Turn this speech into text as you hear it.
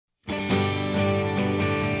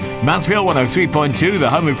Mansfield 103.2, the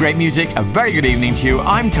home of great music. A very good evening to you.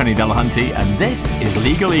 I'm Tony Delahunty, and this is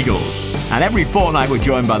Legal Eagles. And every fortnight we're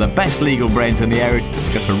joined by the best legal brains in the area to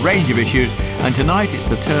discuss a range of issues. And tonight it's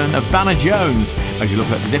the turn of Banner Jones as you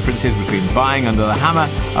look at the differences between buying under the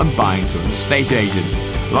hammer and buying through an estate agent.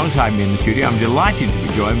 Alongside me in the studio, I'm delighted to be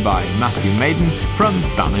joined by Matthew Maiden from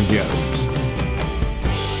Banner Jones.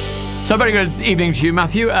 So very good evening to you,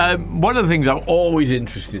 Matthew. One of the things I'm always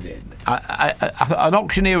interested in, an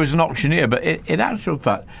auctioneer is an auctioneer, but in actual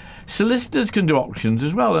fact, solicitors can do auctions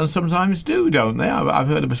as well, and sometimes do, don't they? I've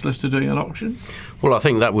heard of a solicitor doing an auction. Well, I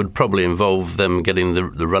think that would probably involve them getting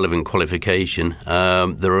the relevant qualification.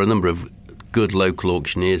 There are a number of good local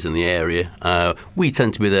auctioneers in the area. We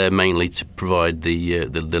tend to be there mainly to provide the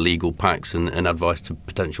legal packs and advice to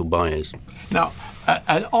potential buyers. Now,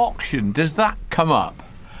 an auction, does that come up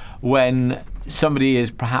when somebody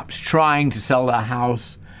is perhaps trying to sell their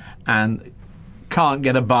house and can't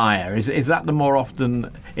get a buyer? Is that the more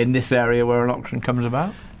often in this area where an auction comes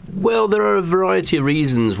about? Well, there are a variety of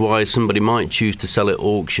reasons why somebody might choose to sell at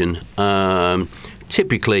auction.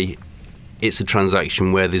 Typically, it's a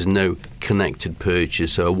transaction where there's no connected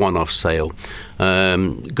purchase, so a one-off sale.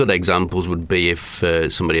 Good examples would be if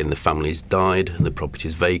somebody in the family's died and the property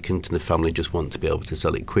is vacant and the family just want to be able to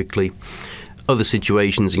sell it quickly. Other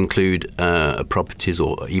situations include properties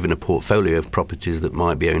or even a portfolio of properties that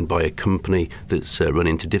might be owned by a company that's run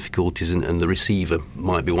into difficulties and the receiver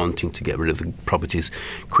might be wanting to get rid of the properties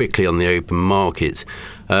quickly on the open market.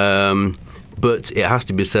 But it has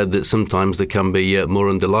to be said that sometimes there can be more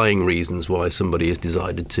underlying reasons why somebody has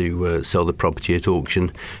decided to sell the property at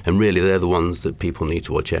auction, and really they're the ones that people need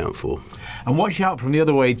to watch out for. And watch out from the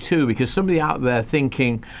other way too, because somebody out there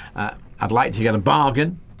thinking, I'd like to get a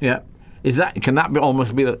bargain, can that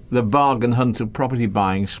almost be the bargain hunt of property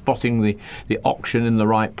buying, spotting the auction in the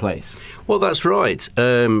right place? Well, that's right.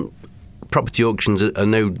 Property auctions are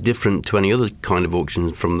no different to any other kind of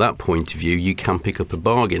auctions from that point of view. You can pick up a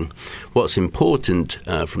bargain. What's important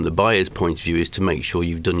from the buyer's point of view is to make sure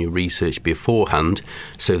you've done your research beforehand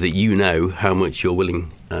so that you know how much you're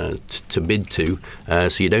willing to bid to,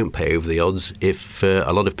 so you don't pay over the odds if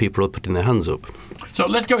a lot of people are putting their hands up. So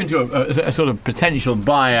let's go into a sort of potential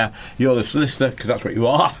buyer. You're the solicitor, because that's what you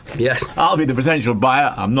are. Yes. I'll be the potential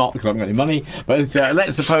buyer. I'm not, because I haven't got any money. But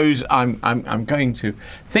let's suppose I'm going to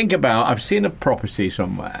think about, I've seen a property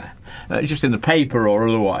somewhere, just in the paper or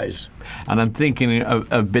otherwise, and I'm thinking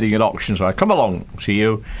of bidding at auction. So I come along to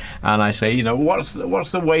you and I say, what's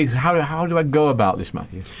the way, how do I go about this,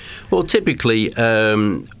 Matthew? Well, typically,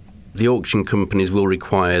 the auction companies will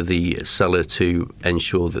require the seller to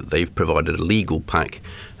ensure that they've provided a legal pack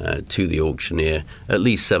to the auctioneer at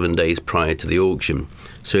least 7 days prior to the auction.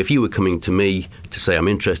 So if you were coming to me to say I'm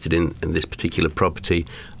interested in this particular property,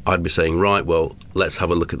 I'd be saying, right, well, let's have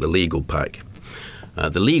a look at the legal pack.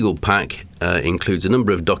 The legal pack includes a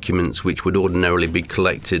number of documents which would ordinarily be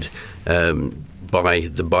collected by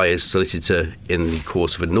the buyer's solicitor in the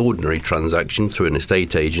course of an ordinary transaction through an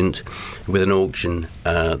estate agent. With an auction,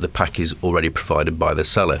 the pack is already provided by the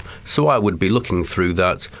seller. So I would be looking through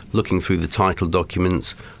that, looking through the title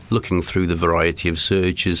documents, looking through the variety of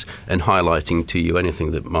searches and highlighting to you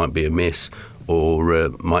anything that might be amiss or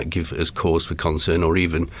might give us cause for concern, or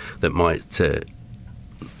even that might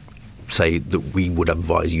say that we would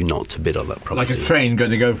advise you not to bid on that property. Like a train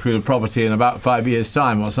going to go through the property in about 5 years'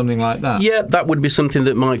 time or something like that? Yeah, that would be something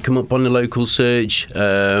that might come up on the local search.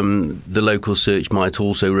 The local search might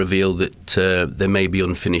also reveal that there may be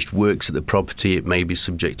unfinished works at the property. It may be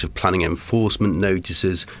subject to planning enforcement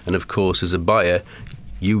notices. And of course, as a buyer,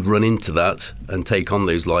 you run into that and take on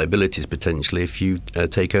those liabilities potentially if you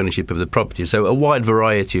take ownership of the property. So a wide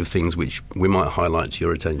variety of things which we might highlight to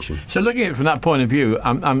your attention. So looking at it from that point of view,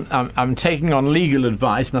 I'm taking on legal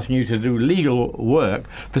advice and asking you to do legal work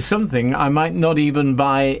for something I might not even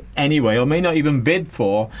buy anyway, or may not even bid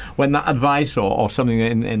for when that advice or something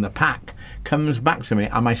in the pack comes back to me.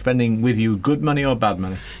 Am I spending with you good money or bad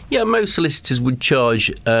money? Yeah, most solicitors would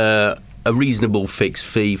charge a reasonable fixed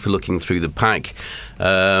fee for looking through the pack.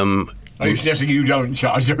 Are you suggesting you don't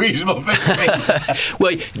charge a reasonable fee?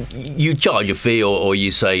 Well, you charge a fee, or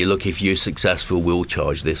you say, look, if you're successful, we'll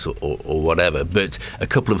charge this or whatever. But a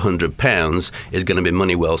couple of £100 is going to be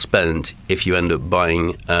money well spent if you end up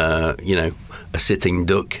buying, a sitting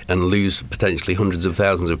duck and lose potentially hundreds of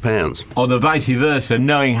thousands of pounds. Or the vice versa,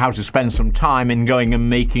 knowing how to spend some time in going and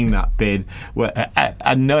making that bid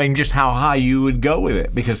and knowing just how high you would go with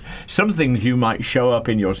it. Because some things you might show up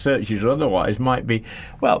in your searches or otherwise might be,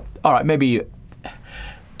 well, all right, maybe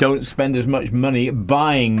don't spend as much money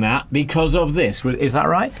buying that because of this. Is that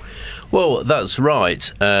right? Well, that's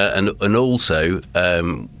right. And also,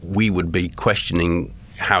 we would be questioning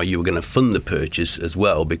how you were going to fund the purchase as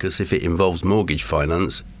well, because if it involves mortgage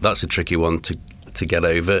finance, that's a tricky one to get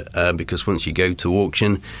over, because once you go to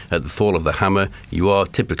auction at the fall of the hammer, you are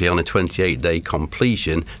typically on a 28-day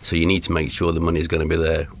completion, so you need to make sure the money is going to be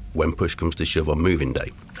there when push comes to shove on moving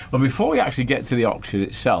day. Well, before we actually get to the auction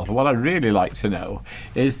itself, what I'd really like to know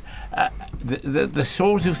is the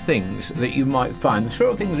sort of things that you might find, the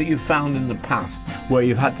sort of things that you've found in the past where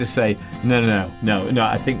you've had to say, no,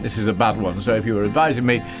 I think this is a bad one. So if you were advising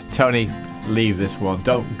me, Tony, leave this one,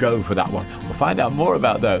 don't go for that one. We'll find out more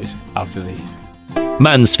about those after these.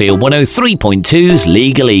 Mansfield 103.2's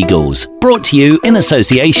Legal Eagles, brought to you in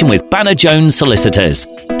association with Banner Jones Solicitors.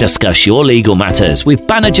 Discuss your legal matters with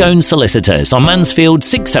Banner Jones Solicitors on Mansfield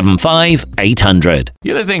 675 800.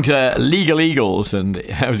 You're listening to Legal Eagles, and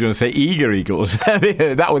I was going to say Eager Eagles.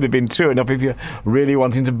 That would have been true enough if you're really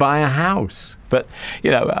wanting to buy a house. But,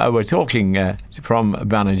 we're talking from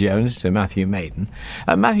Banner Jones to Matthew Maiden.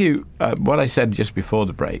 Matthew, what I said just before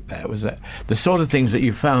the break there was that the sort of things that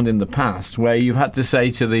you've found in the past where you've had to say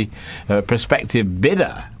to the prospective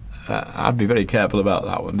bidder, I'd be very careful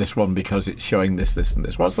about this one, because it's showing this, and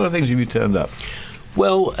this. What sort of things have you turned up?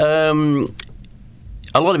 Well,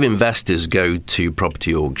 a lot of investors go to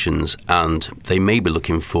property auctions and they may be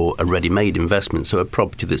looking for a ready-made investment. So a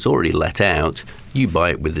property that's already let out, you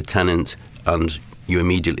buy it with the tenant and you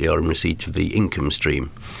immediately are in receipt of the income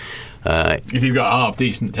stream. If you've got a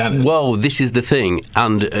half-decent tenant. Well, this is the thing.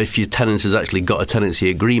 And if your tenant has actually got a tenancy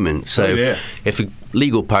agreement. So if a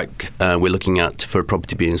legal pack we're looking at for a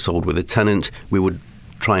property being sold with a tenant, we would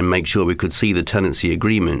try and make sure we could see the tenancy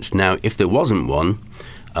agreement. Now, if there wasn't one,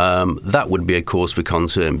 that would be a cause for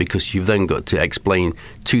concern, because you've then got to explain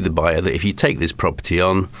to the buyer that if you take this property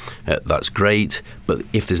on, that's great, but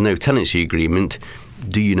if there's no tenancy agreement,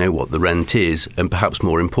 do you know what the rent is? And perhaps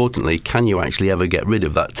more importantly, can you actually ever get rid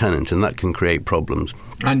of that tenant? And that can create problems.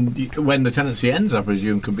 And when the tenancy ends, I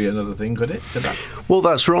presume, could be another thing, could it? Well,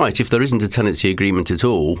 that's right. If there isn't a tenancy agreement at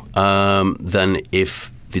all, then if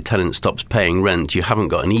the tenant stops paying rent, you haven't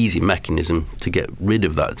got an easy mechanism to get rid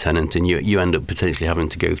of that tenant, and you end up potentially having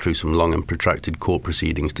to go through some long and protracted court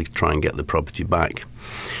proceedings to try and get the property back.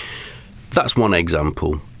 That's one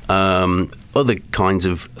example. Other kinds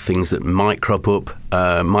of things that might crop up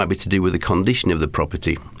might be to do with the condition of the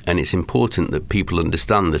property, and it's important that people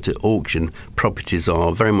understand that at auction, properties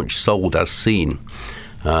are very much sold as seen.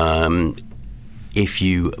 If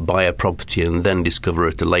you buy a property and then discover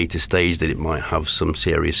at a later stage that it might have some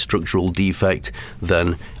serious structural defect,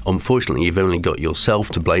 then unfortunately you've only got yourself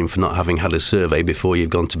to blame for not having had a survey before you've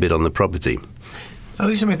gone to bid on the property. Now,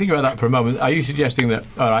 let me think about that for a moment. Are you suggesting that,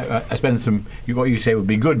 all right, I spend what you say would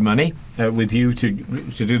be good money with you to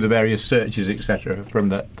do the various searches, etc., from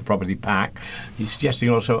the property pack? You're suggesting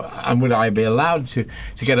also, and would I be allowed to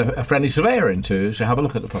get a friendly surveyor in to have a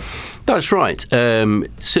look at the property? That's right.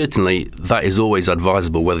 Certainly, that is always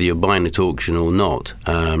advisable, whether you're buying at auction or not.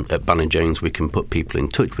 At Banner Jones, we can put people in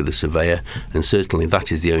touch with a surveyor, and certainly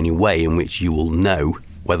that is the only way in which you will know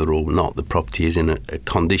whether or not the property is in a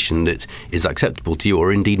condition that is acceptable to you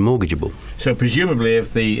or indeed mortgageable. So presumably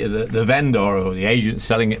if the vendor or the agent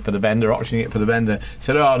selling it for the vendor, auctioning it for the vendor,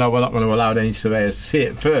 said, oh, no, we're not going to allow any surveyors to see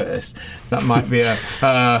it first, that might be a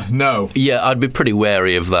no. Yeah, I'd be pretty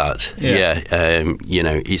wary of that.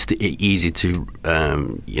 It's easy to,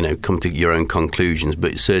 come to your own conclusions,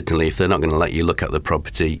 but certainly if they're not going to let you look at the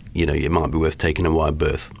property, it might be worth taking a wide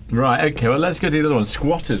berth. Right, OK, well, let's go to the other one,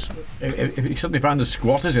 squatters. If you suddenly found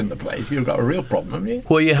squatters in the place, you've got a real problem, haven't you?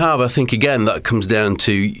 Well, you have. I think, again, that comes down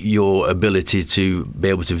to your ability to be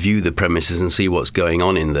able to view the premises and see what's going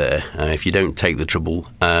on in there. If you don't take the trouble,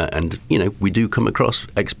 and, we do come across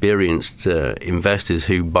experienced investors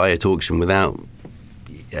who buy at auction without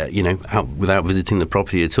visiting the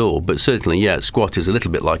property at all. But certainly, squat is a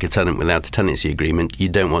little bit like a tenant without a tenancy agreement. You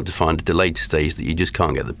don't want to find at a later stage that you just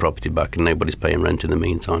can't get the property back and nobody's paying rent in the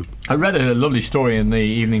meantime. I read a lovely story in the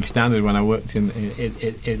Evening Standard when I worked in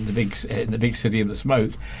the big city of the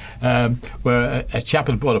smoke, where a chap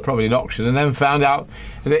had bought a property at auction and then found out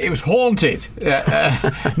that it was haunted.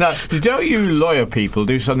 Now, don't you lawyer people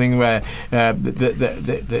do something where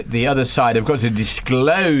the other side have got to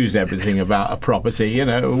disclose everything about a property,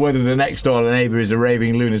 whether the next door neighbour is a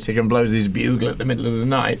raving lunatic and blows his bugle at the middle of the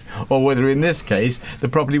night, or whether in this case the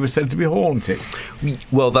property was said to be haunted?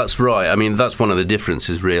 Well, that's right. I mean, that's one of the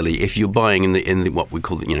differences, really. If you're buying in the what we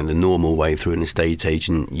call the normal way through an estate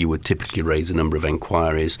agent, you would typically raise a number of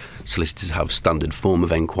enquiries. Solicitors have standard form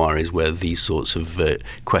of enquiries where these sorts of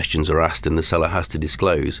questions are asked and the seller has to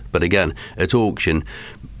disclose. But again, at auction,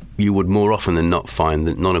 you would more often than not find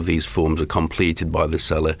that none of these forms are completed by the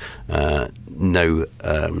seller. No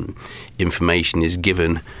information is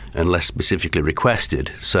given unless specifically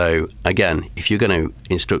requested. So again, if you're going to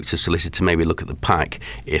instruct a solicitor to maybe look at the pack,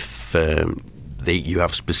 if you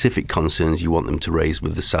have specific concerns you want them to raise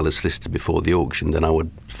with the seller's solicitor before the auction, then I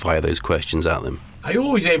would fire those questions at them. Are you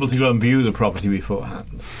always able to go and view the property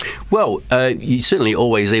beforehand? Well, you're certainly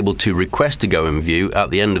always able to request to go and view.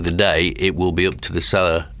 At the end of the day, it will be up to the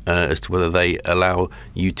seller as to whether they allow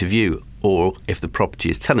you to view. Or if the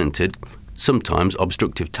property is tenanted, sometimes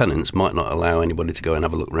obstructive tenants might not allow anybody to go and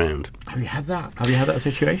have a look round. Have you had that? Have you had that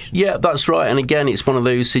situation? Yeah, that's right. And again, it's one of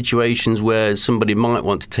those situations where somebody might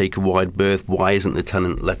want to take a wide berth. Why isn't the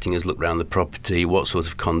tenant letting us look round the property? What sort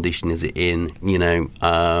of condition is it in?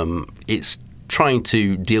 It's trying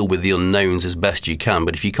to deal with the unknowns as best you can,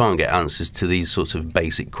 but if you can't get answers to these sorts of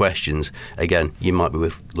basic questions, again, you might be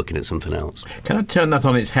worth looking at something else. Can I turn that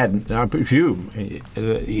on its head? I presume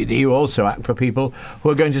you also act for people who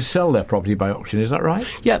are going to sell their property by auction, is that right?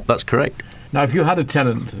 Yeah, that's correct. Now, if you had a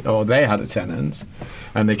tenant, or they had a tenant,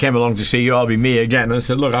 and they came along to see you, I'll be me again, and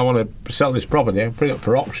said, look, I want to sell this property, I'll put it up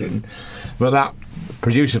for auction, but that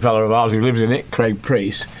producer fellow of ours who lives in it, Craig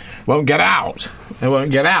Priest, won't get out. He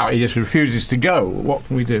won't get out. He just refuses to go. What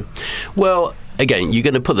can we do? Well, again, you're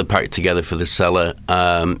going to put the pack together for the seller.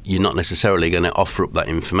 You're not necessarily going to offer up that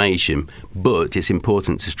information, but it's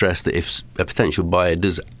important to stress that if a potential buyer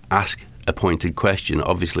does ask a pointed question,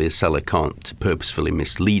 obviously a seller can't purposefully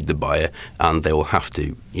mislead the buyer, and they will have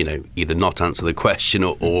to, either not answer the question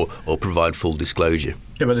or provide full disclosure.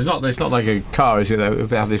 Yeah, but it's not like a car, is it?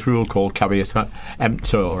 They have this rule called caveat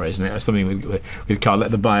emptor, isn't it? Or something with car,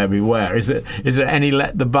 let the buyer beware. Is there any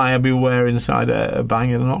let the buyer beware inside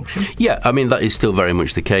buying at an auction? Yeah, I mean, that is still very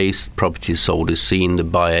much the case. Property is sold as seen. The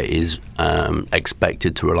buyer is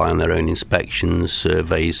expected to rely on their own inspections,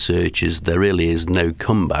 surveys, searches. There really is no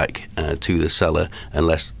comeback to the seller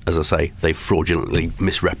unless, as I say, they fraudulently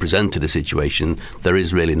misrepresented a situation. There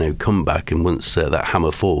is really no comeback, and once that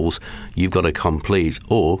hammer falls, you've got to complete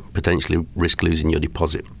or potentially risk losing your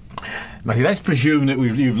deposit. Matthew, let's presume that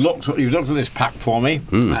you've looked at this pack for me,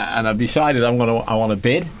 and I've decided I want to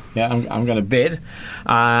bid. Yeah, I'm going to bid.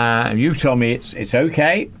 You've told me it's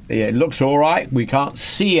okay. It looks all right. We can't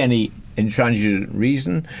see any intransigent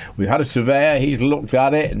reason. We've had a surveyor. He's looked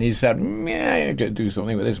at it and he said, "Yeah, you could do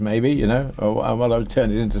something with this, maybe. Or I'll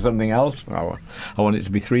turn it into something else. I want it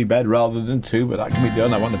to be 3-bed rather than 2, but that can be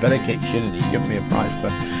done. I want a better kitchen," and he's given me a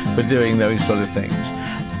price for doing those sort of things.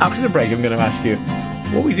 After the break, I'm going to ask you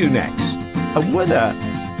what we do next, and whether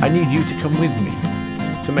I need you to come with me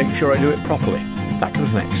to make sure I do it properly. That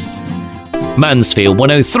comes next. Mansfield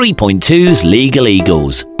 103.2's Legal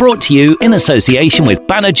Eagles, brought to you in association with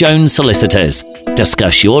Banner Jones Solicitors.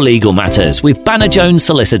 Discuss your legal matters with Banner Jones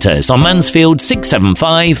Solicitors on Mansfield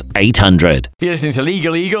 675 800. You're listening to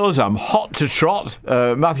Legal Eagles. I'm hot to trot.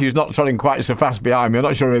 Matthew's not trotting quite so fast behind me. I'm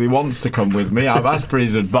not sure he really wants to come with me. I've asked for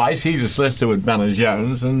his advice. He's a solicitor with Banner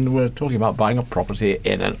Jones, and we're talking about buying a property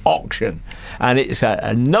in an auction. And it's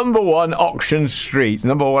a number one auction street.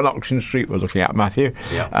 Number one auction street we're looking at, Matthew.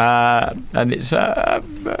 Yeah. And it's a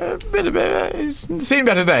bit of it's seen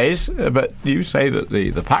better days, but you say that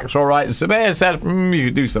the pack's all right. The surveyor said you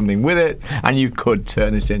could do something with it, and you could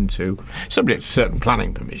turn it into, subject to certain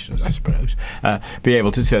planning permissions, I suppose, be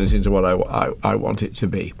able to turn it into what I want it to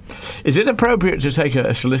be. Is it appropriate to take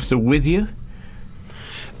a solicitor with you?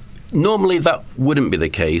 Normally that wouldn't be the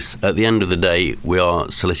case. At the end of the day, we are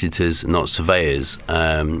solicitors, not surveyors.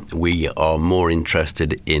 We are more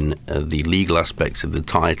interested in the legal aspects of the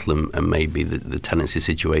title and maybe the tenancy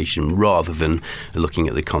situation rather than looking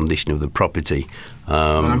at the condition of the property.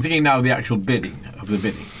 I'm thinking now of the actual bidding.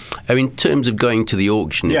 In terms of going to the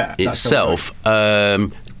auction itself,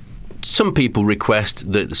 some people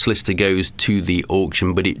request that the solicitor goes to the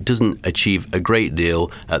auction, but it doesn't achieve a great deal.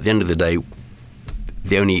 At the end of the day,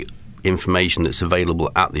 the only information that's available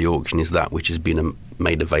at the auction is that which has been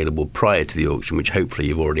made available prior to the auction, which hopefully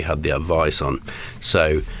you've already had the advice on.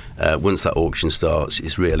 So once that auction starts,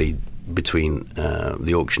 it's really between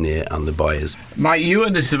the auctioneer and the buyers. Mike, you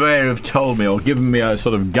and the surveyor have told me or given me a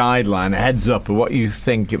sort of guideline, a heads up of what you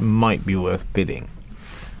think it might be worth bidding.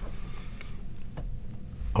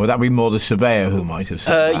 Or would that be more the surveyor who might have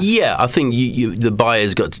said that? Yeah, I think the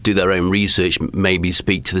buyer's got to do their own research, maybe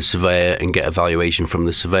speak to the surveyor and get a valuation from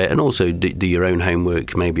the surveyor, and also do your own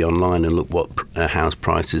homework, maybe online, and look what house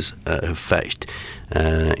prices have fetched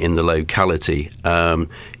in the locality.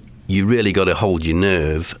 you really got to hold your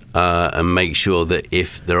nerve and make sure that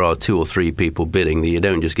if there are 2 or 3 people bidding, that you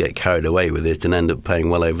don't just get carried away with it and end up paying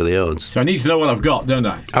well over the odds. So I need to know what I've got, don't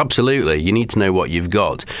I? Absolutely. You need to know what you've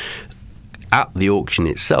got. At the auction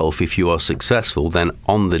itself, if you are successful, then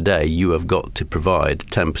on the day you have got to provide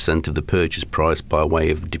 10% of the purchase price by way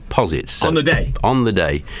of deposit. So on the day? On the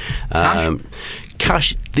day.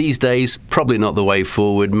 Cash these days, probably not the way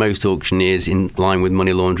forward. Most auctioneers, in line with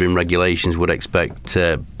money laundering regulations, would expect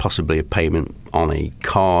possibly a payment on a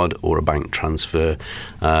card or a bank transfer.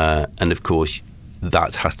 And of course,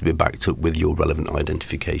 that has to be backed up with your relevant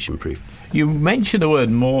identification proof. You mentioned the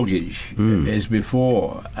word mortgage as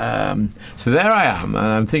before. So there I am, and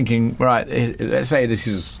I'm thinking, right, let's say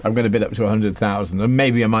I'm going to bid up to 100,000, and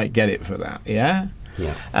maybe I might get it for that, yeah?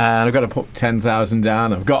 Yeah. And I've got to put 10,000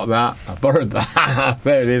 down. I've got that. I've borrowed that.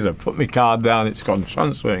 There it is. I've put my card down. It's gone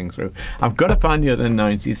transferring through. I've got to find the other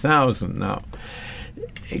 90,000 now.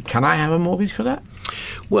 Can I have a mortgage for that?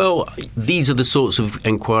 Well, these are the sorts of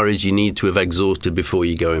enquiries you need to have exhausted before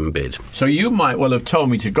you go and bid. So you might well have told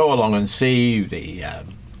me to go along and see the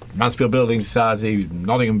Mansfield Building Society,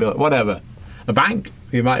 Nottingham Building, whatever. A bank.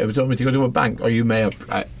 You might have told me to go to a bank, or you may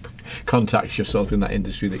have contact yourself in that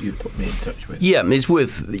industry that you put me in touch with. Yeah, it's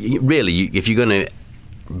worth, really, if you're going to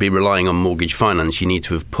be relying on mortgage finance, you need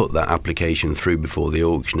to have put that application through before the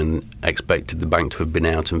auction and expected the bank to have been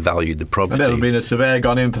out and valued the property. And there have been a surveyor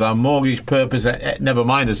gone in for that mortgage purpose, never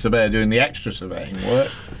mind a surveyor doing the extra surveying work.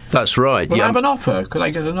 That's right. But I have an offer. Could I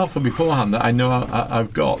get an offer beforehand that I know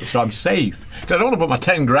I've got, so I'm safe? Because I don't want to put my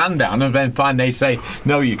 10 grand down and then find they say,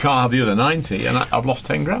 no, you can't have the other 90, and I've lost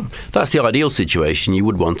 10 grand. That's the ideal situation. You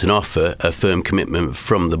would want an offer, a firm commitment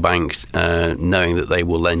from the bank, knowing that they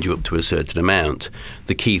will lend you up to a certain amount.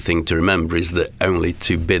 The key thing to remember is that only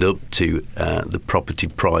to bid up to the property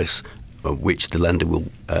price which the lender will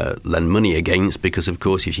lend money against, because, of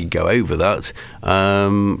course, if you go over that...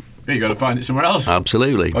 you've got to find it somewhere else.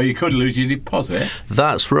 Absolutely. Or you could lose your deposit.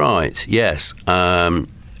 That's right, yes.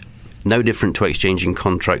 No different to exchanging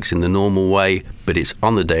contracts in the normal way, but it's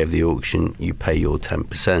on the day of the auction you pay your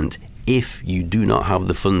 10%. If you do not have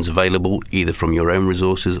the funds available, either from your own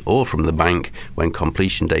resources or from the bank, when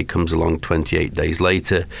completion day comes along 28 days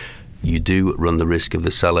later, you do run the risk of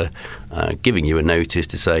the seller giving you a notice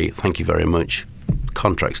to say, thank you very much,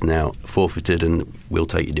 contract's now forfeited and we'll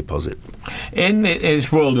take your deposit. In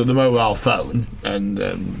this world of the mobile phone and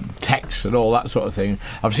text and all that sort of thing,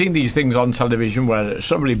 I've seen these things on television where there's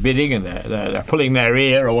somebody bidding and they're pulling their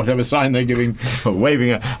ear or whatever sign they're giving, or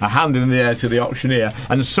waving a hand in the air to the auctioneer,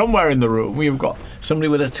 and somewhere in the room you've got somebody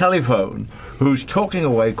with a telephone who's talking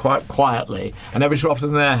away quite quietly, and every so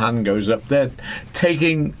often their hand goes up. They're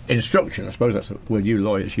taking instruction, I suppose that's a word you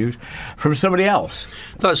lawyers use, from somebody else.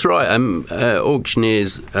 That's right.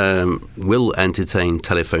 Auctioneers will entertain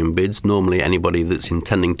telephone bids. Normally anybody that's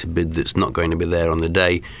intending to bid that's not going to be there on the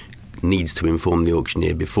day needs to inform the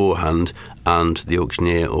auctioneer beforehand, and the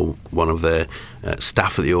auctioneer or one of their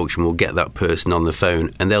staff at the auction will get that person on the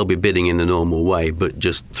phone, and they'll be bidding in the normal way, but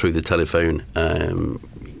just through the telephone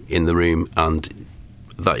in the room, and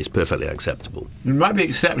that is perfectly acceptable. It might be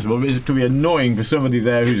acceptable, but it could be annoying for somebody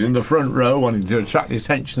there who's in the front row wanting to attract the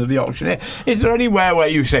attention of the auctioneer. Is there anywhere where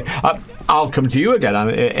you say, I'll come to you again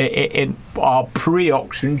in our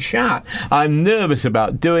pre-auction chat, I'm nervous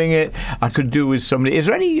about doing it, I could do with somebody, is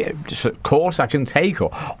there any course I can take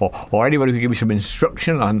or anybody who can give me some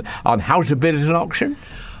instruction on how to bid at an auction?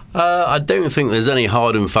 I don't think there's any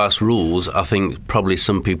hard and fast rules. I think probably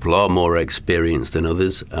some people are more experienced than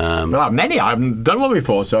others. Many. I haven't done one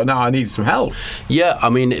before, so now I need some help. Yeah, I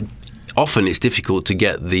mean, often it's difficult to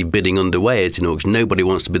get the bidding underway at an auction. Nobody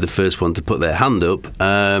wants to be the first one to put their hand up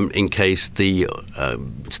in case the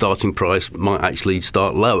starting price might actually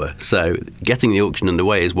start lower. So getting the auction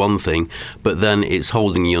underway is one thing, but then it's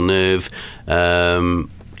holding your nerve.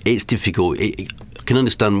 It's difficult. I can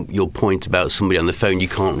understand your point about somebody on the phone. You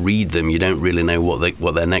can't read them. You don't really know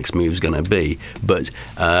what their next move is going to be. But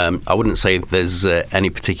I wouldn't say there's any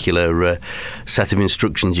particular set of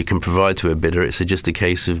instructions you can provide to a bidder. It's just a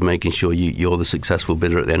case of making sure you're the successful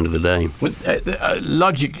bidder at the end of the day.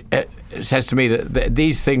 Logic says to me that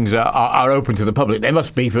these things are open to the public. They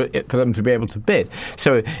must be for them to be able to bid.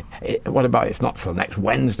 So what about if not for next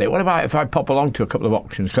Wednesday? What about if I pop along to a couple of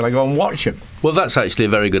auctions? Can I go and watch them? Well, that's actually a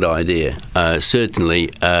very good idea.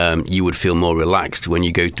 Certainly, you would feel more relaxed when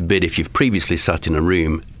you go to bid if you've previously sat in a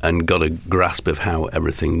room and got a grasp of how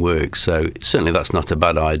everything works. So certainly that's not a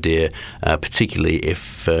bad idea, particularly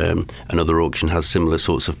if another auction has similar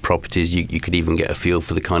sorts of properties. You could even get a feel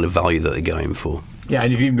for the kind of value that they're going for. Yeah,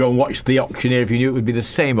 and you can even go and watch the auctioneer if you knew it would be the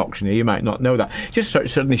same auctioneer. You might not know that. Just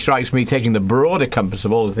certainly strikes me, taking the broader compass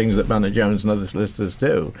of all the things that Banner Jones and other solicitors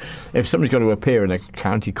do. If somebody's got to appear in a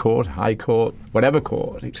county court, high court, whatever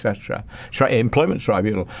court, etc., employment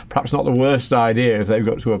tribunal, perhaps not the worst idea if they've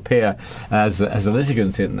got to appear as a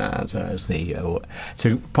litigant in that,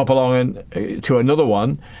 to pop along to another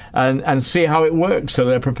one and see how it works, so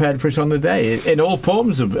they're prepared for it on the day in all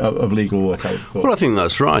forms of legal work. Well, I think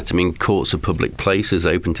that's right. I mean, courts are public places,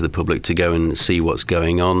 open to the public to go and see what's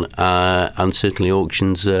going on, and certainly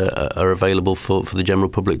auctions are available for the general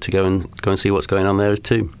public to go and see what's going on there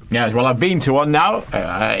too. Yes, well, I've been to one now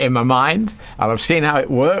in my mind, and I've seen how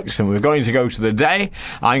it works, and we're going to go to the day.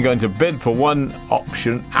 I'm going to bid for one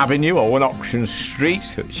auction avenue or one auction street,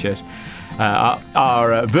 which is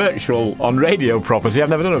our virtual on radio property. I've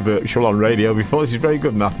never done a virtual on radio before. This is very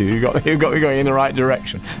good, Matthew. You've got me going in the right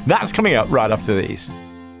direction. That's coming up right after these.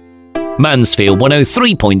 Mansfield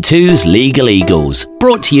 103.2's Legal Eagles,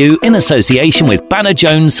 brought to you in association with Banner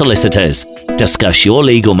Jones Solicitors. Discuss your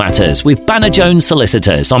legal matters with Banner Jones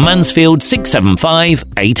Solicitors on Mansfield 675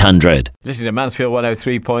 800. This is a Mansfield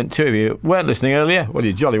 103.2. If you weren't listening earlier, well,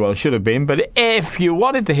 you jolly well should have been. But if you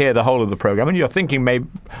wanted to hear the whole of the programme and you're thinking maybe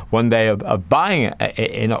one day of buying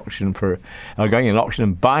in auction going in auction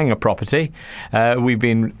and buying a property, we've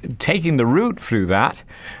been taking the route through that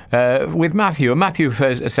with Matthew. And Matthew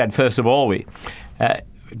said, first of all, we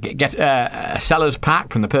get a seller's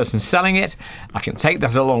pack from the person selling it. I can take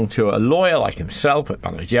that along to a lawyer like himself at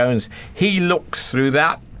Banner Jones. He looks through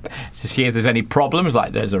that to see if there's any problems,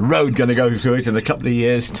 like there's a road going to go through it in a couple of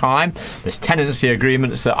years' time. There's tenancy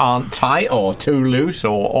agreements that aren't tight or too loose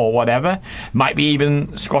or whatever. Might be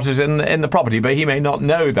even squatters in the property, but he may not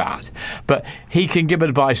know that. But he can give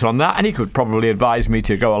advice on that, and he could probably advise me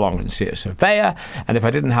to go along and see a surveyor. And if I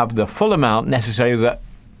didn't have the full amount necessary that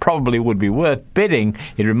probably would be worth bidding,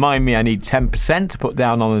 he'd remind me I need 10% to put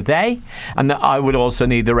down on the day, and that I would also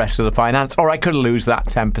need the rest of the finance, or I could lose that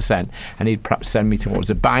 10%, and he'd perhaps send me towards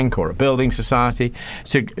a bank or a building society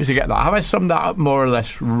to get that. Have I summed that up more or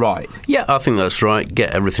less right? Yeah, I think that's right. Get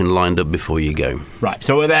everything lined up before you go. Right,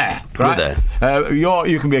 so we're there. Right? We're there.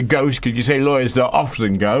 You can be a ghost because you say lawyers don't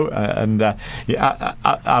often go,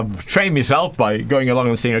 I've trained myself by going along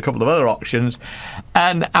and seeing a couple of other auctions,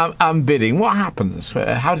 and I'm bidding. What happens?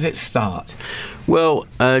 How does it start? Well,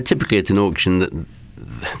 typically at an auction,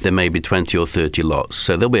 there may be 20 or 30 lots,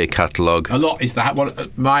 so there'll be a catalogue. A lot is that one?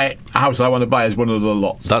 My house I want to buy is one of the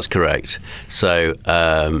lots. That's correct. So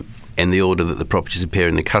in the order that the properties appear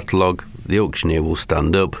in the catalogue, the auctioneer will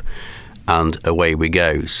stand up, and away we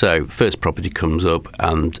go. So first property comes up,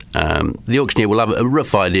 and the auctioneer will have a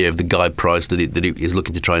rough idea of the guide price that he is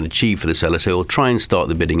looking to try and achieve for the seller. So he'll try and start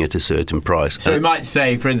the bidding at a certain price. So he might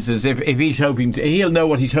say, for instance, if he's hoping to, he'll know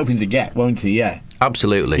what he's hoping to get, won't he? Yeah.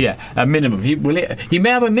 Absolutely. Yeah, a minimum. He may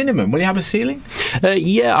have a minimum. Will he have a ceiling?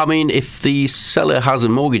 Yeah, I mean, if the seller has a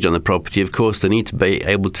mortgage on the property, of course, they need to be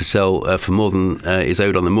able to sell for more than is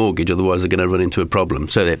owed on the mortgage, otherwise they're going to run into a problem.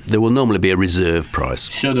 So there will normally be a reserve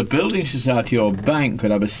price. So the building society or bank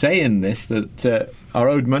could have a say in this, that are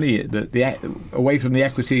owed money away from the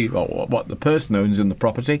equity or what the person owns in the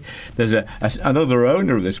property. There's another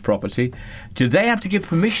owner of this property. Do they have to give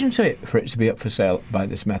permission to it for it to be up for sale by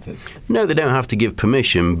this method? No, they don't have to give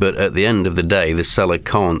permission, but at the end of the day, the seller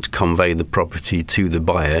can't convey the property to the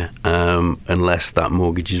buyer unless that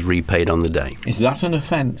mortgage is repaid on the day. Is that an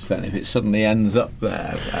offence then, if it suddenly ends up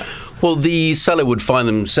there? Well, the seller would find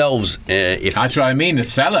themselves... That's what I mean, the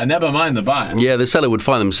seller, never mind the buyer. Yeah, the seller would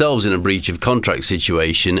find themselves in a breach of contract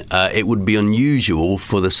situation. It would be unusual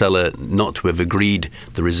for the seller not to have agreed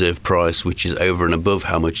the reserve price, which is over and above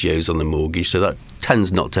how much he owes on the mortgage. So that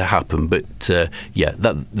tends not to happen. But,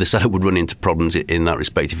 the seller would run into problems in that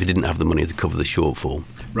respect if he didn't have the money to cover the shortfall.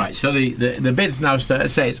 Right, so the bids now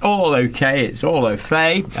say it's all okay, it's all au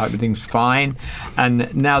fait, everything's fine,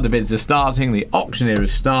 and now the bids are starting, the auctioneer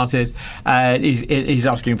has started, he's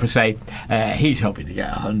asking for, say, he's hoping to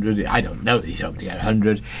get 100, I don't know that he's hoping to get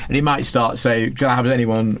 100, and he might start, say, can I have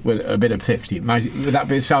anyone with a bid of 50? Would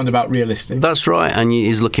that sound about realistic? That's right, and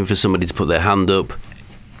he's looking for somebody to put their hand up.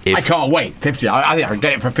 I can't wait. 50. I think I can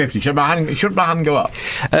get it for 50. Should my hand go up?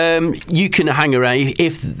 You can hang around.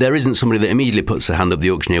 If there isn't somebody that immediately puts their hand up, the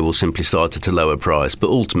auctioneer will simply start at a lower price. But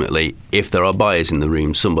ultimately, if there are buyers in the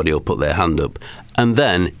room, somebody will put their hand up. And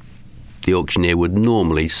then the auctioneer would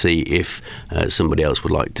normally see if somebody else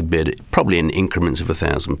would like to bid, probably in increments of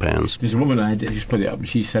 £1,000. There's a woman I just put it up, and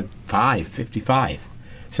she said 55.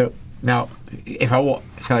 So now,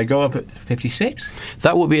 can I go up at 56?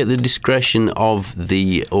 That will be at the discretion of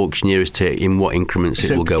the auctioneer as to in what increments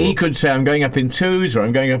it will go up. He could say, I'm going up in 2s, or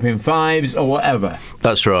I'm going up in 5s, or whatever.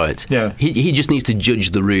 That's right. Yeah. He just needs to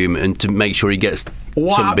judge the room and to make sure he gets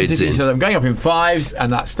some bids in. He says, I'm going up in 5s,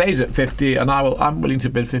 and that stays at 50, and I'm willing to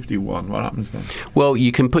bid 51. What happens then? Well,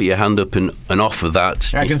 you can put your hand up and offer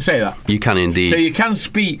that. I can say that. You can indeed. So you can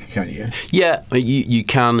speak, can you? Yeah, you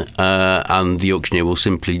can, and the auctioneer will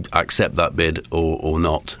simply accept that bid or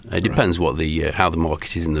not. It depends what how the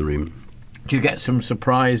market is in the room. Do you get some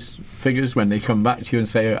surprise figures when they come back to you and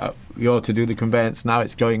say, you're to do the conveyance now,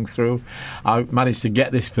 it's going through, I managed to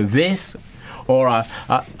get this for this? Or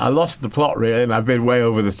I lost the plot really and I've been way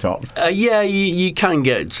over the top. Yeah, you can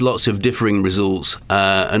get lots of differing results,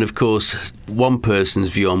 and of course one person's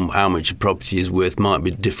view on how much a property is worth might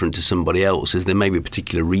be different to somebody else's. There may be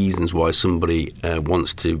particular reasons why somebody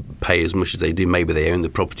wants to pay as much as they do. Maybe they own the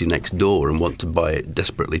property next door and want to buy it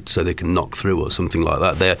desperately so they can knock through or something like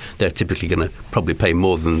that. They're typically going to probably pay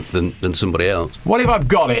more than somebody else. What if I've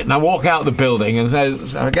got it and I walk out the building and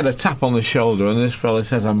I get a tap on the shoulder and this fella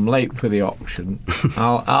says I'm late for the auction?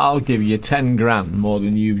 I'll give you 10 grand more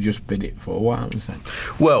than you've just bid it for. What happens then?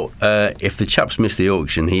 Well, if the chap's missed the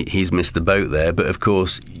auction, he's missed the boat there. But of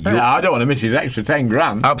course, I don't want to miss his extra 10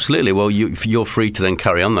 grand. Absolutely. Well, you're free to then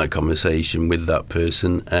carry on that conversation with that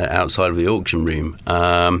person outside of the auction room.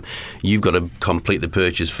 You've got to complete the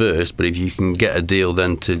purchase first. But if you can get a deal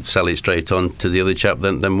then to sell it straight on to the other chap,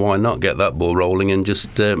 then why not get that ball rolling and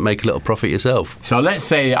just make a little profit yourself? So let's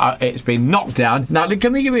say it's been knocked down. Now,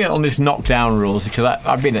 can we give me on this knockdown rules? Because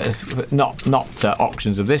I've been at not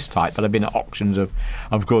auctions of this type, but I've been at auctions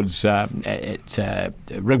of goods at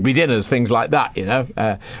rugby dinners, things like that,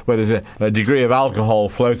 where there's a degree of alcohol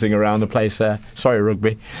floating around the place. Sorry,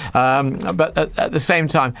 rugby. But at the same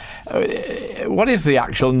time, what is the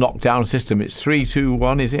actual knockdown system? It's 3, 2,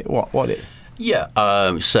 1, is it? What it? Yeah.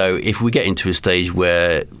 So if we get into a stage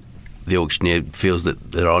where the auctioneer feels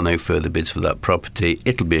that there are no further bids for that property,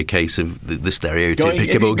 it'll be a case of the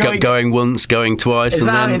stereotypical going once, going twice, and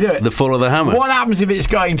then the fall of the hammer. What happens if it's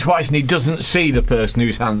going twice and he doesn't see the person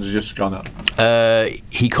whose hand's just gone up?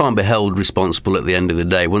 He can't be held responsible at the end of the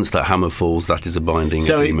day. Once that hammer falls, that is a binding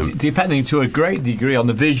agreement. So depending to a great degree on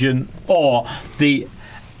the vision or the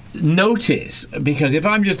notice, because if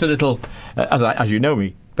I'm just a little, as you know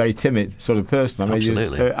me, very timid sort of person.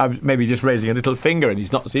 I'm maybe just raising a little finger and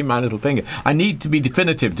he's not seen my little finger. I need to be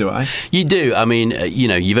definitive, do I? You do. I mean,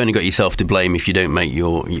 you've only got yourself to blame if you don't make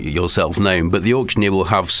yourself known. But the auctioneer will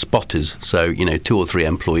have spotters, so 2 or 3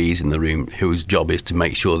 employees in the room whose job is to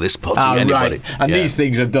make sure they're spotting anybody. Right. And these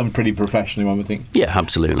things are done pretty professionally, one would think. Yeah,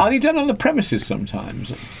 absolutely. Are they done on the premises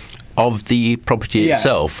sometimes? Of the property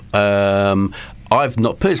itself? I've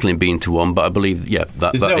not personally been to one, but I believe,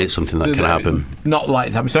 that is something that can happen. Not like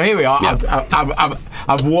to happen. So here we are. Yeah.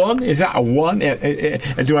 I've won. Is that a one?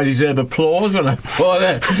 Do I deserve applause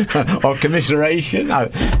or commiseration?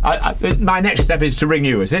 My next step is to ring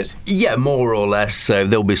you, is it? Yeah, more or less. So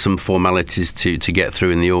there'll be some formalities to get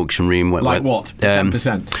through in the auction room. Like what?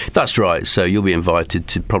 10%? That's right. So you'll be invited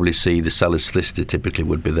to probably see the seller's solicitor. Typically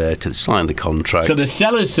would be there to sign the contract. So the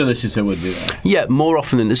seller's solicitor would be there? Yeah, more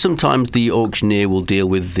often than sometimes the auctioneer will deal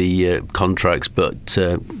with the contracts, but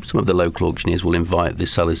some of the local auctioneers will invite the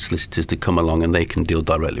seller's solicitors to come along and they can deal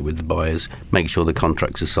directly with the buyers, make sure the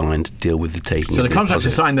contracts are signed, deal with the taking. So the contracts are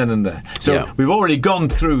signed then and there. So we've already gone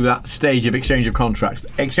through that stage of exchange of contracts.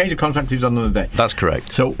 Exchange of contracts is on another day. That's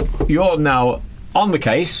correct. So you're now on the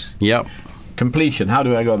case. Yep. Completion. How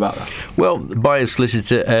do I go about that? Well, the buyer's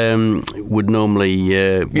solicitor would normally...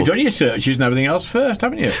 You've done your searches and everything else first,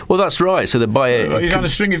 haven't you? Well, that's right. So the buyer... You're trying to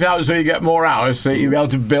string it out so you get more hours so you'll be able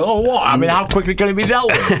to bill, or what? I mean, how quickly can it be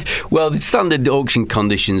dealt with? Well, the standard auction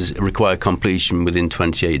conditions require completion within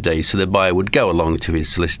 28 days. So the buyer would go along to his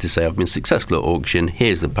solicitor, say, I've been successful at auction,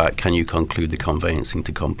 here's the pack, can you conclude the conveyancing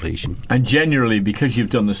to completion? And generally, because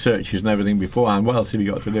you've done the searches and everything beforehand, what else have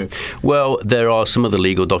you got to do? Well, there are some other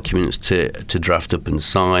legal documents to draft up and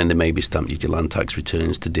sign. There may be stamp duty, land tax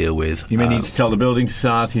returns to deal with. You may need to tell the building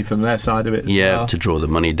society from their side of it as well. To draw the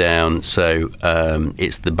money down. So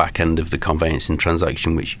it's the back end of the conveyancing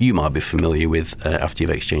transaction, which you might be familiar with after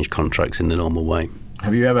you've exchanged contracts in the normal way.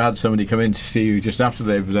 Have you ever had somebody come in to see you just after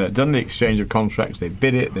they've done the exchange of contracts, they've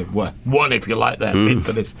bid it, they've won, if you like, their bid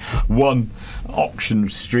for this one auction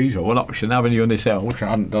street or one auction avenue, and they say, I wish I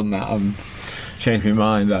hadn't done that, changed my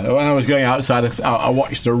mind. When I was going outside, I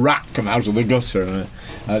watched a rat come out of the gutter, and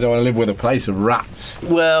I don't want to live with a place of rats.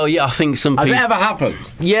 Well, yeah, I think some people... Has it ever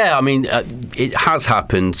happened? Yeah, I mean, it has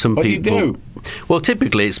happened. What do you do? Well,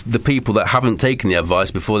 typically it's the people that haven't taken the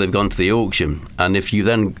advice before they've gone to the auction. And if you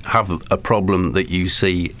then have a problem that you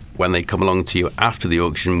see when they come along to you after the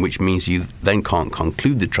auction, which means you then can't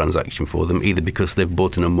conclude the transaction for them, either because they've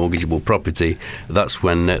bought an unmortgageable property, that's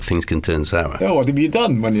when things can turn sour. Oh, what have you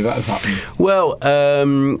done when that has happened? Well,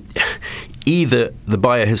 either the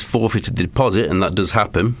buyer has forfeited the deposit, and that does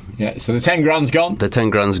happen. Yeah, so the 10 grand's gone? The 10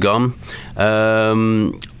 grand's gone.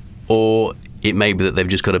 Or it may be that they've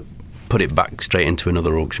just got to put it back straight into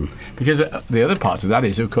another auction. Because the other part of that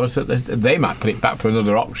is, of course, that they might put it back for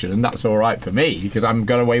another auction, and that's all right for me because I'm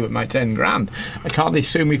got away with my 10 grand. Can't they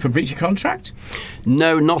sue me for breach of contract?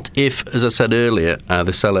 No, not if, as I said earlier,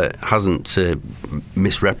 the seller hasn't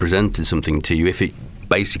misrepresented something to you. If it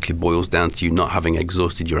basically boils down to you not having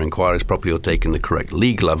exhausted your inquiries properly or taken the correct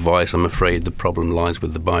legal advice, I'm afraid the problem lies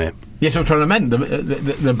with the buyer. Yes, I'm trying to amend.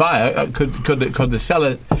 The buyer, could the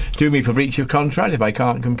seller do me for breach of contract if I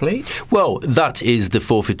can't complete? Well, that is the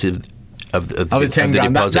forfeit of the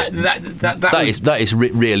deposit. That is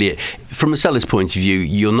really it. From a seller's point of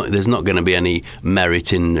view, there's not going to be any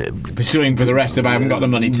merit in pursuing for the rest of I haven't got the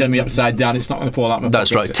money, turn me upside down, it's not going to fall out my pocket.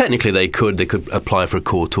 That's right. Technically they could apply for a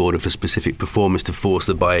court order for specific performance to force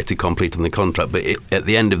the buyer to complete on the contract, but at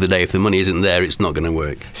the end of the day, if the money isn't there, it's not going to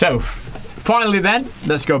work. So finally then,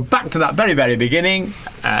 let's go back to that very, very beginning,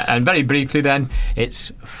 and very briefly then,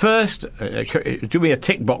 it's first, do me a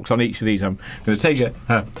tick box on each of these. I'm going to take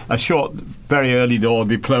a short, very early door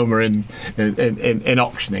diploma in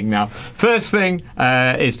auctioning. Now, first thing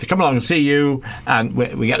is to come along and see you, and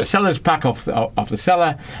we get the seller's pack off the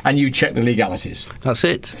seller, and you check the legalities. That's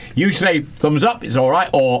it. You say, thumbs up, it's all right,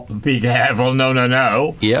 or be careful,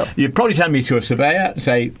 no. Yep. You'd probably send me to a surveyor,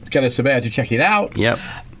 say, get a surveyor to check it out. Yep.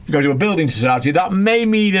 Go to a building society, that may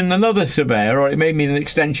mean another surveyor, or it may mean an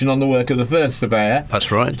extension on the work of the first surveyor.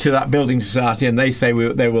 That's right. To that building society, and they say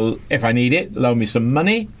they will, if I need it, loan me some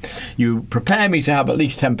money. You prepare me to have at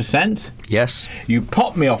least 10%. Yes. You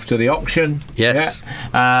pop me off to the auction. Yes.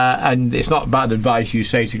 Yeah? And it's not bad advice, you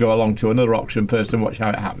say, to go along to another auction first and watch how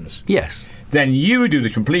it happens. Yes. Then you do the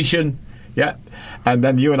completion. Yeah, and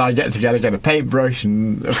then you and I get together, get a paintbrush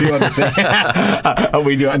and a few other things, and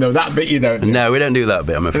we do. I know that bit you don't. No, we don't do that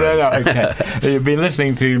bit, I'm afraid. No, okay. You've been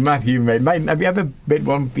listening to Matthew. Have you ever bid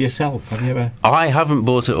one for yourself? Have you ever? I haven't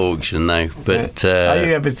bought at auction, no. But are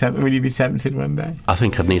you ever tempted? Will you be tempted one day? I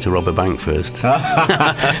think I'd need to rob a bank first.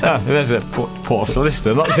 There's a poor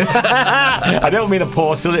solicitor. I don't mean a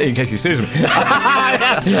poor solicitor in case he sues me.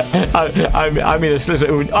 I mean a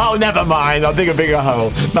solicitor who. Oh, never mind. I'll dig a bigger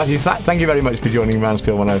hole. Matthew, thank you very much for joining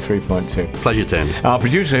Mansfield 103.2. Pleasure, Tony. Our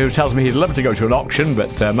producer, who tells me he'd love to go to an auction,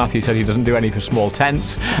 but Matthew said he doesn't do any for small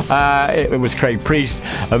tents. It was Craig Priest.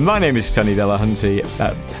 My name is Tony Delahunty.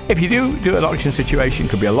 If you do an auction situation, it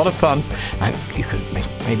could be a lot of fun, and you could make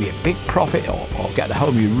maybe a big profit or get the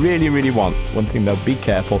home you really, really want. One thing though, be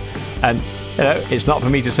careful. And it's not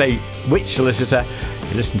for me to say which solicitor.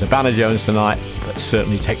 You listen to Banner Jones tonight, but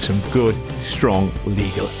certainly take some good, strong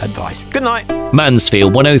legal advice. Good night.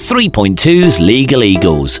 Mansfield 103.2's Legal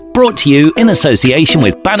Eagles, brought to you in association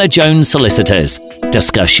with Banner Jones Solicitors.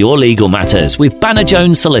 Discuss your legal matters with Banner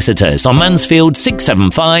Jones Solicitors on Mansfield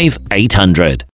 675 800.